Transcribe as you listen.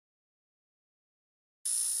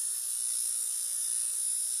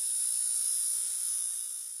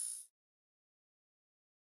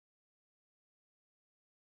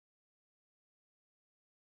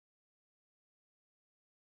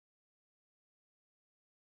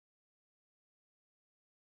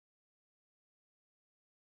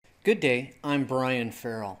Good day, I'm Brian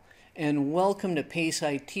Ferrill, and welcome to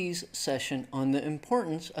PaceIT's session on the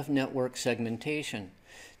importance of network segmentation.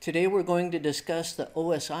 Today we're going to discuss the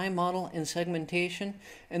OSI model and segmentation,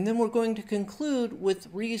 and then we're going to conclude with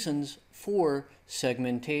reasons for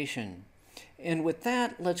segmentation. And with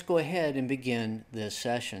that, let's go ahead and begin this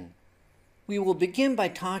session. We will begin by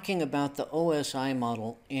talking about the OSI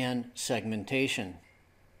model and segmentation.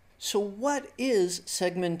 So what is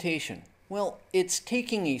segmentation? Well, it's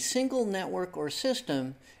taking a single network or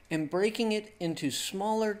system and breaking it into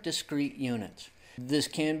smaller discrete units. This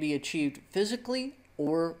can be achieved physically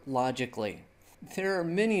or logically. There are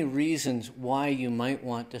many reasons why you might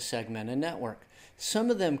want to segment a network. Some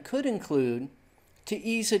of them could include to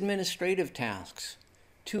ease administrative tasks,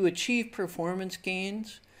 to achieve performance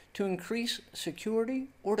gains, to increase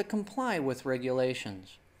security, or to comply with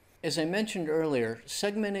regulations. As I mentioned earlier,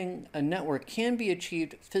 segmenting a network can be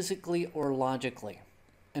achieved physically or logically.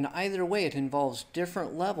 And either way, it involves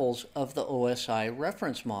different levels of the OSI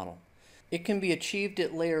reference model. It can be achieved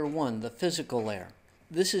at layer 1, the physical layer.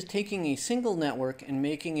 This is taking a single network and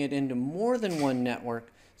making it into more than one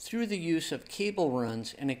network through the use of cable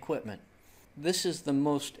runs and equipment. This is the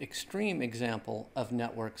most extreme example of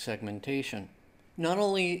network segmentation. Not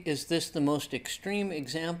only is this the most extreme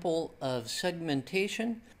example of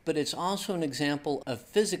segmentation, but it's also an example of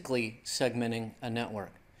physically segmenting a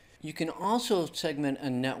network. You can also segment a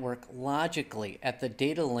network logically at the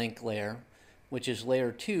data link layer, which is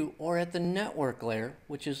layer 2, or at the network layer,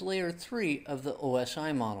 which is layer 3 of the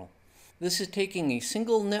OSI model. This is taking a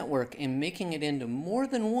single network and making it into more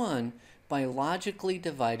than one by logically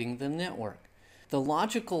dividing the network. The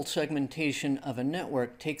logical segmentation of a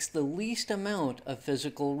network takes the least amount of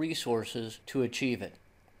physical resources to achieve it.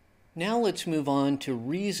 Now let's move on to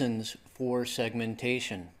reasons for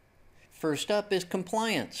segmentation. First up is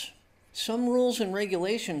compliance. Some rules and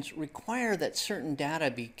regulations require that certain data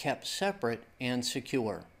be kept separate and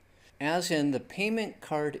secure, as in the Payment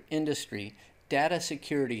Card Industry Data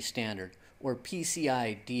Security Standard, or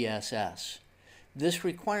PCI DSS. This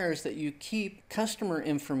requires that you keep customer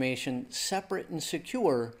information separate and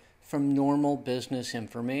secure from normal business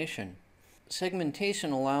information.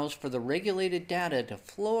 Segmentation allows for the regulated data to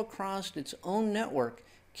flow across its own network,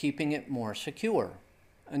 keeping it more secure.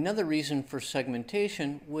 Another reason for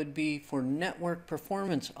segmentation would be for network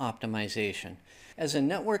performance optimization. As a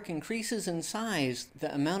network increases in size,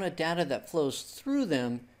 the amount of data that flows through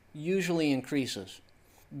them usually increases.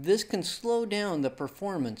 This can slow down the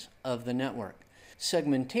performance of the network.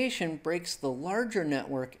 Segmentation breaks the larger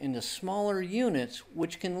network into smaller units,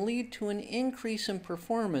 which can lead to an increase in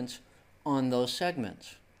performance on those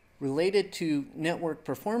segments. Related to network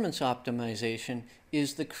performance optimization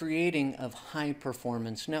is the creating of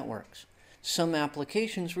high-performance networks. Some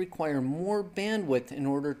applications require more bandwidth in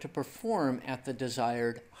order to perform at the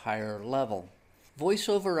desired higher level. Voice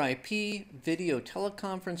over IP, video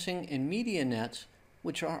teleconferencing, and media nets,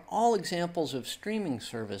 which are all examples of streaming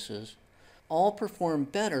services, all perform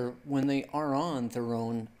better when they are on their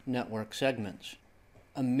own network segments.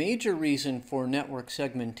 A major reason for network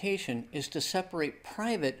segmentation is to separate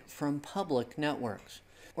private from public networks.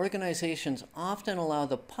 Organizations often allow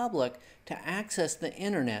the public to access the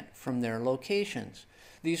internet from their locations.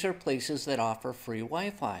 These are places that offer free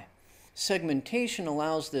Wi-Fi. Segmentation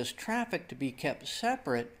allows this traffic to be kept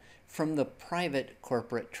separate from the private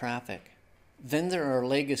corporate traffic. Then there are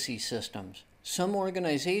legacy systems. Some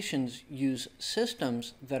organizations use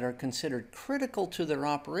systems that are considered critical to their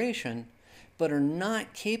operation, but are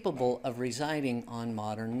not capable of residing on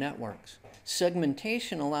modern networks.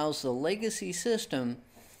 Segmentation allows the legacy system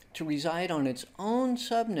to reside on its own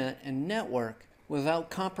subnet and network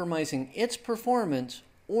without compromising its performance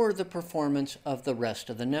or the performance of the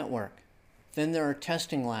rest of the network. Then there are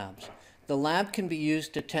testing labs. The lab can be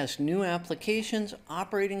used to test new applications,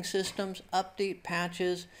 operating systems, update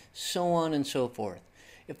patches, so on and so forth.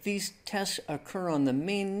 If these tests occur on the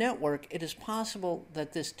main network, it is possible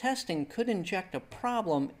that this testing could inject a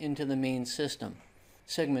problem into the main system.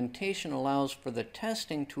 Segmentation allows for the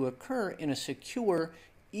testing to occur in a secure,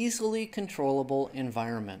 easily controllable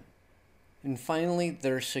environment. And finally,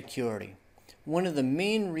 there's security. One of the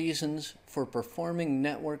main reasons for performing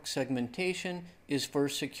network segmentation is for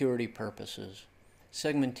security purposes.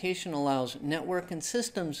 Segmentation allows network and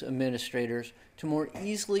systems administrators to more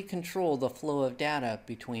easily control the flow of data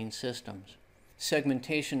between systems.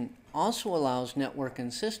 Segmentation also allows network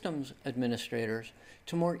and systems administrators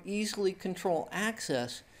to more easily control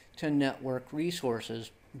access to network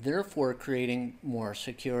resources, therefore creating more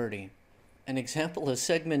security. An example of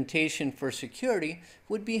segmentation for security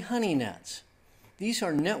would be honey nets. These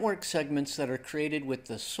are network segments that are created with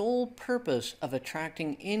the sole purpose of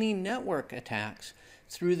attracting any network attacks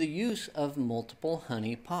through the use of multiple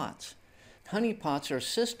honeypots. Honeypots are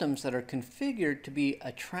systems that are configured to be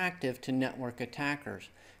attractive to network attackers,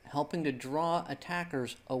 helping to draw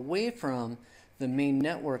attackers away from the main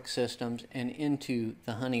network systems and into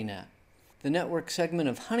the honeynet. The network segment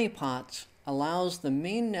of honeypots allows the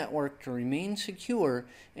main network to remain secure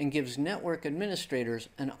and gives network administrators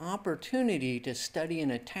an opportunity to study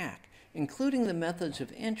an attack, including the methods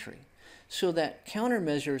of entry, so that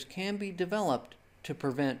countermeasures can be developed to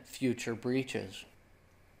prevent future breaches.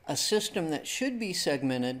 A system that should be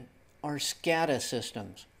segmented are SCADA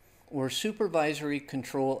systems, or Supervisory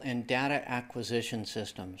Control and Data Acquisition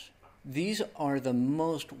Systems. These are the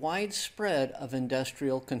most widespread of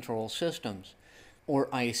industrial control systems, or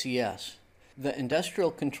ICS. The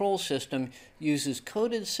industrial control system uses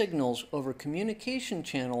coded signals over communication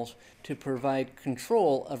channels to provide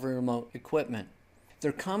control of remote equipment.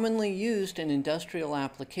 They're commonly used in industrial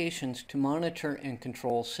applications to monitor and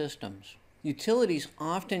control systems. Utilities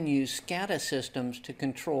often use SCADA systems to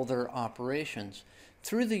control their operations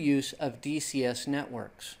through the use of DCS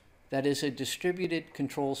networks. That is a distributed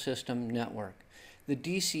control system network. The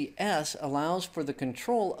DCS allows for the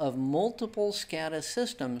control of multiple SCADA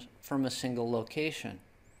systems from a single location.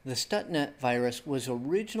 The StutNet virus was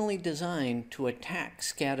originally designed to attack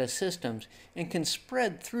SCADA systems and can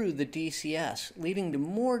spread through the DCS, leading to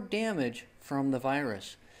more damage from the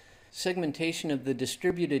virus. Segmentation of the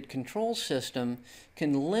distributed control system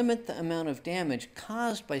can limit the amount of damage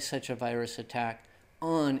caused by such a virus attack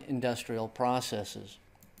on industrial processes.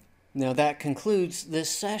 Now that concludes this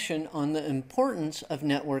session on the importance of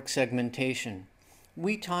network segmentation.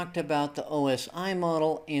 We talked about the OSI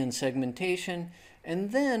model and segmentation,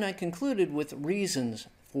 and then I concluded with reasons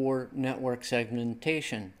for network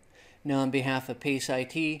segmentation. Now on behalf of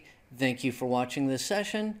PaceIT, thank you for watching this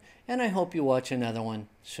session, and I hope you watch another one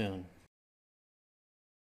soon.